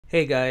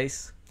Hey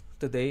guys,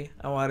 today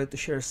I wanted to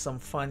share some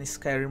funny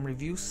Skyrim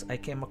reviews I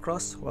came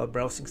across while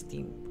browsing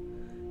Steam.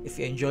 If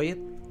you enjoy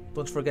it,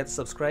 don't forget to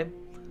subscribe,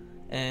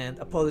 and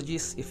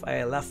apologies if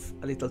I laugh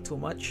a little too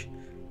much,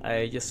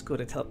 I just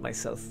couldn't help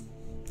myself.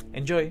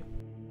 Enjoy!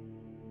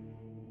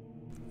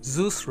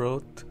 Zeus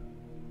wrote,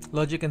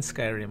 Logic and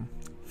Skyrim.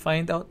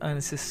 Find out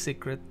Anis's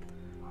secret,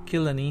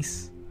 kill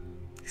Anis,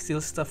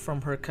 steal stuff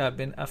from her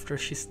cabin after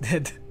she's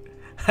dead,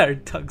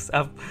 hired thugs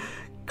up,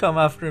 come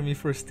after me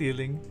for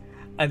stealing,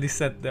 and he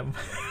sent them.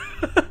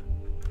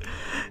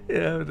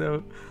 Yeah,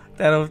 no,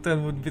 10 out of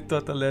 10 would be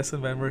taught a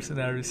lesson by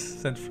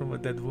mercenaries sent from a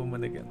dead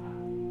woman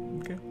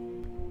again. Okay.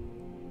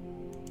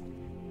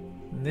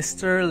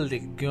 Mr.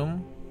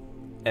 Legume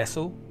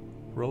Eso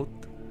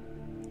wrote,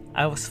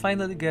 I was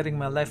finally getting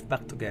my life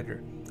back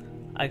together.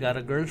 I got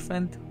a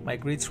girlfriend, my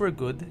grades were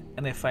good,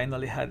 and I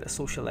finally had a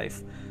social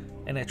life.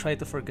 And I tried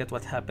to forget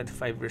what happened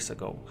 5 years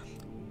ago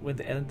when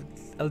the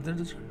Elder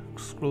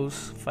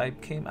Scrolls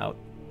 5 came out.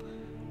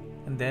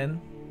 And then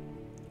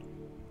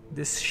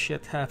this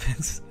shit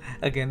happens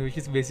again, which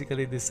is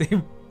basically the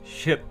same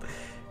shit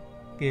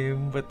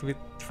game but with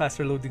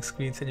faster loading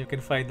screens, and you can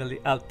finally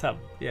alt tab.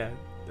 Yeah,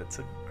 that's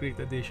a great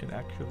addition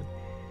actually.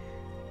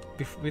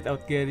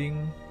 Without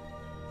getting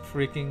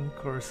freaking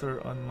cursor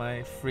on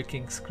my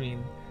freaking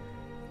screen,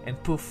 and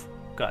poof,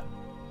 gone.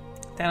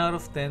 10 out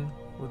of 10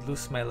 would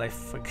lose my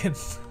life again.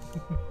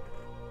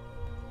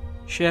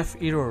 Chef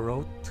Iro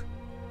wrote,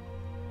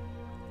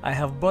 I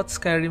have bought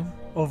Skyrim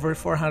over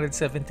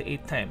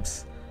 478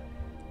 times.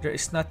 There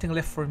is nothing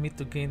left for me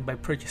to gain by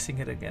purchasing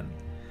it again.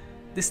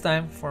 This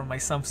time for my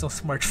Samsung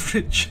smart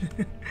fridge.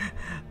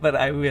 But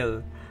I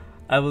will.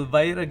 I will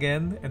buy it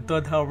again, and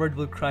Todd Howard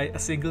will cry a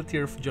single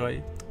tear of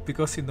joy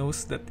because he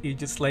knows that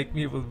idiots like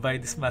me will buy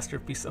this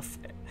masterpiece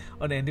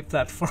on any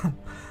platform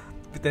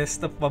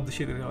Bethesda publish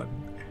it on.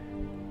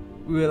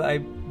 Will I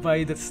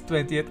buy the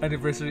 20th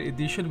anniversary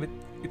edition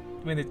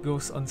when it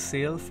goes on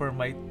sale for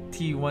my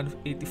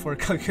T184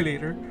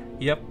 calculator?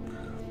 Yep.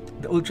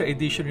 The Ultra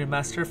Edition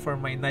remaster for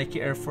my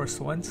Nike Air Force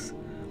Ones?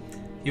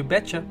 You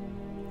betcha.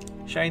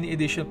 Shiny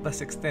Edition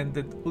plus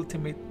extended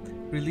Ultimate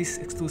Release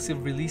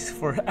exclusive release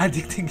for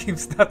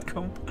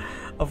addictinggames.com.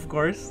 Of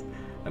course,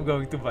 I'm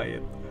going to buy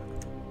it.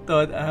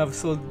 Todd, I have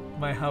sold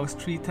my house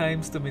 3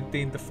 times to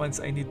maintain the funds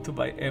I need to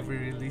buy every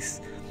release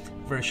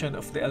version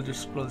of the Elder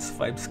Scrolls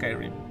 5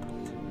 Skyrim.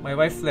 My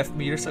wife left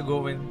me years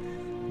ago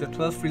when the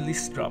 12th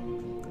release dropped.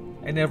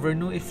 I never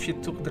knew if she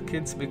took the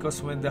kids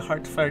because when the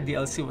Heartfire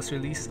DLC was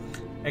released,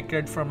 I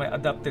cared for my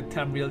adopted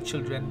Tamriel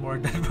children more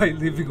than my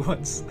living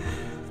ones.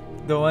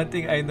 The one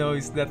thing I know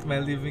is that my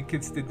living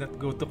kids did not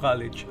go to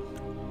college,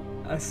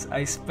 as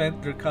I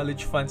spent their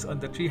college funds on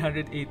the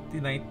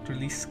 389th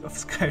release of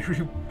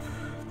Skyrim.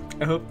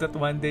 I hope that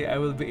one day I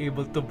will be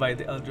able to buy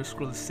the Elder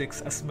Scrolls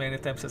 6 as many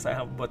times as I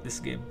have bought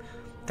this game.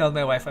 Tell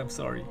my wife I'm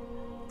sorry.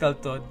 Tell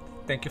Todd,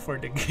 thank you for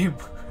the game.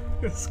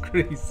 It's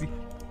crazy.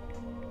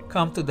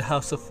 Come to the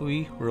House of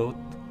We wrote,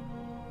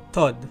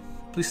 Todd,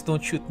 please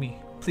don't shoot me.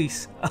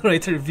 Please, I'll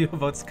write a review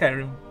about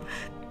Skyrim.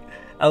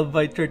 I'll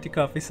buy 30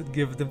 copies and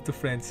give them to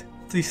friends.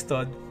 Please,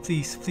 Todd.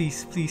 Please,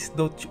 please, please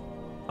don't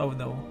Oh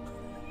no.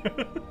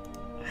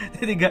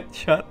 Did he get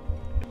shot?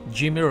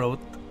 Jimmy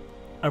wrote,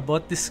 I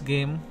bought this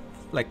game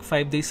like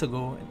 5 days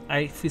ago and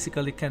I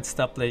physically can't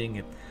stop playing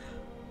it.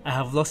 I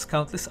have lost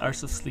countless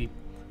hours of sleep.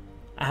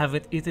 I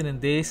haven't eaten in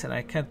days and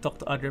I can't talk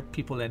to other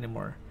people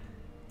anymore.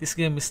 This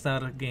game is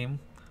not a game,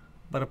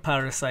 but a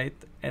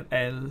parasite, and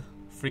I'll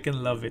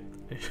freaking love it.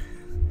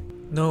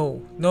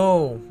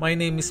 No, my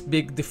name is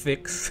Big the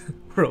Fix,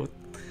 wrote.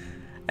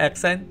 I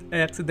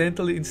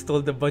accidentally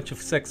installed a bunch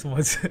of sex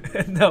mods,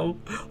 and now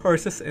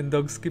horses and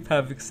dogs keep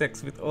having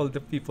sex with all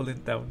the people in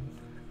town.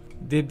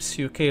 Dibs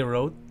UK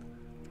wrote,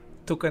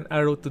 took an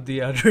arrow to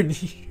the other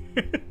knee.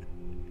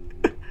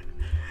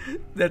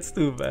 That's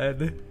too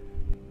bad.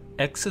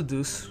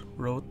 Exodus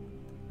wrote,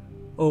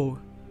 oh,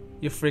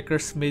 you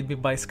freakers made me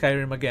buy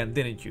Skyrim again,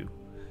 didn't you?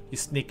 You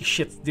sneaky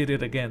shits did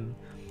it again.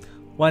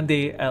 One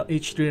day, I'll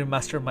HD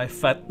remaster my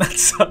fat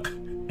nutsack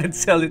and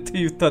sell it to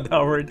you, Todd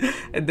Howard,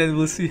 and then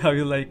we'll see how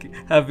you like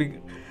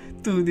having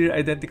 2 near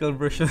identical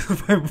versions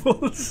of my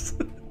balls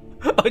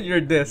on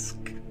your desk.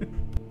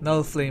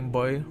 Null Flame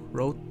Boy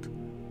wrote,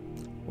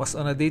 was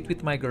on a date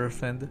with my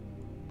girlfriend,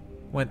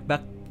 went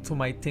back to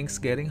my things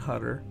getting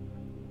hotter.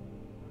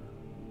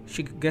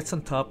 She gets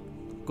on top,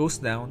 goes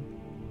down.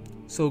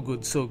 So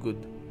good, so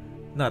good.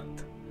 Nut.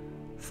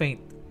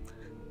 Faint.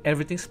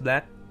 Everything's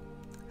black.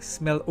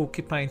 Smell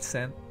oaky pine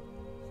scent.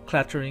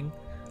 Clattering.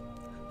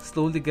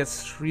 Slowly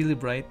gets really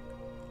bright.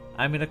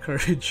 I'm in a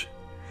courage.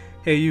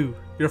 Hey you,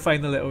 you're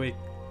finally awake.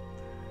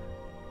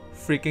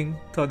 Freaking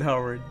Todd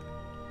Howard.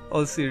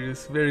 All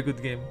serious, very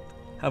good game.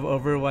 Have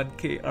over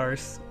 1k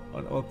hours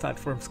on all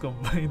platforms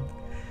combined.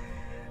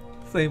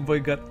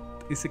 Flameboy got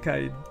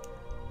isekai'd.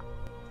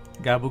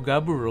 Gabu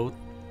Gabu wrote,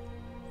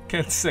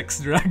 can't sex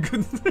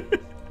dragon.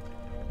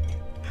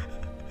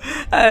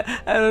 I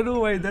don't know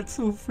why that's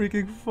so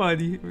freaking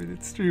funny when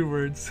it's 3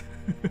 words.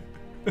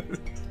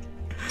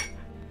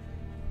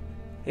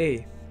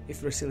 Hey,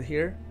 if you're still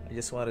here, I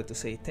just wanted to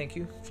say thank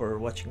you for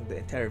watching the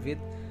entire vid,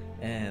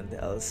 and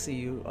I'll see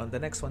you on the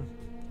next one.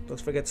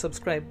 Don't forget to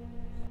subscribe.